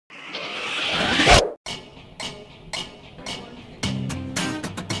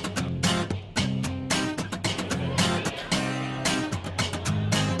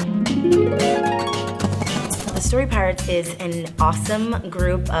Story Pirates is an awesome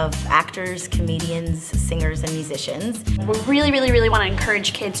group of actors, comedians, singers, and musicians. We really want to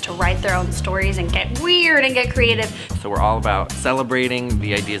encourage kids to write their own stories and get weird and get creative. So we're all about celebrating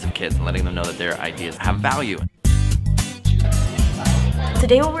the ideas of kids and letting them know that their ideas have value.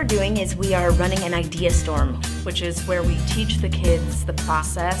 Today what we're doing is we are running an idea storm, which is where we teach the kids the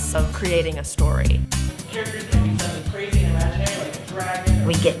process of creating a story. Characters can be something crazy and imaginary, like a dragon.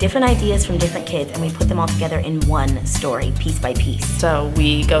 We get different ideas from different kids and we put them all together in one story, piece by piece. So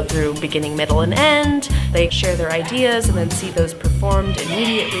we go through beginning, middle, and end. They share their ideas and then see those performed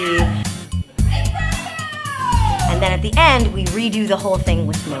immediately. And then at the end, we redo the whole thing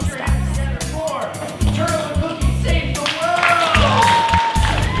with no stops.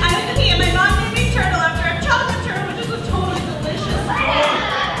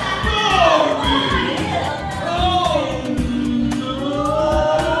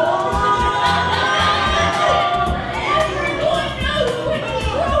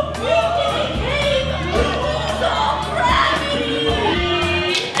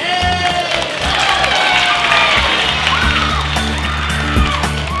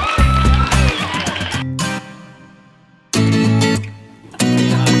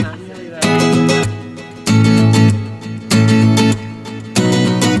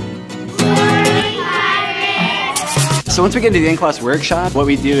 So once we get into the in-class workshop, what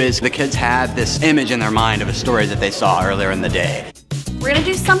we do is the kids had this image in their mind of a story that they saw earlier in the day. We're gonna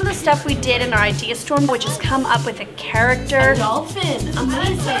do some of the stuff we did in our idea storm, which is come up with a character. A dolphin,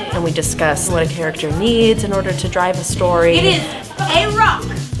 amazing. And we discuss what a character needs in order to drive a story. It is a rock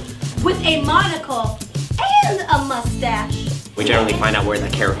with a monocle and a mustache. We generally find out where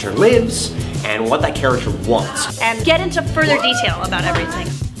that character lives and what that character wants. And get into further detail about everything.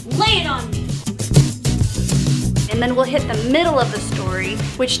 Lay it on me. And then we'll hit the middle of the story,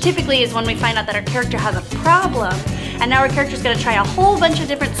 which typically is when we find out that our character has a problem, and now our character's gonna try a whole bunch of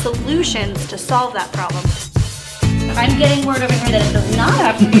different solutions to solve that problem. I'm getting word over here that it does not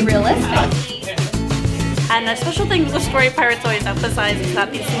have to be realistic. And a special thing the Story Pirates always emphasize is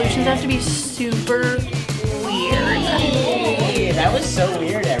that these solutions have to be super weird. Hey, that was so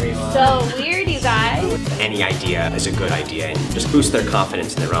weird, everyone. So weird, you guys. Any idea is a good idea and just boost their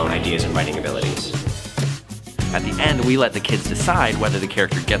confidence in their own ideas and writing abilities. At the end, we let the kids decide whether the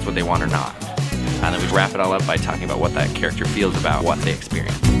character gets what they want or not. And then we wrap it all up by talking about what that character feels about what they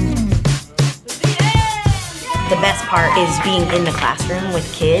experience. The best part is being in the classroom with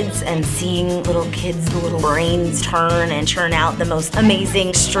kids and seeing little kids' little brains turn and churn out the most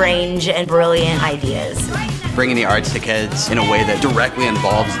amazing, strange, and brilliant ideas. Bringing the arts to kids in a way that directly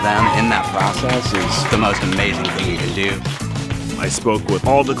involves them in that process is the most amazing thing you can do. I spoke with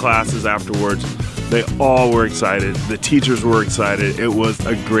all the classes afterwards. They all were excited. The teachers were excited. It was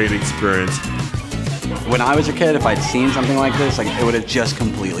a great experience. When I was a kid, if I'd seen something like this, it would have just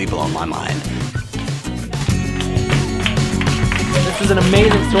completely blown my mind. This was an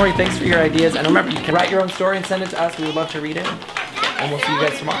amazing story. Thanks for your ideas. And remember, you can write your own story and send it to us. We would love to read it. And we'll see you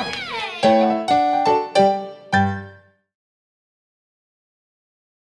guys tomorrow.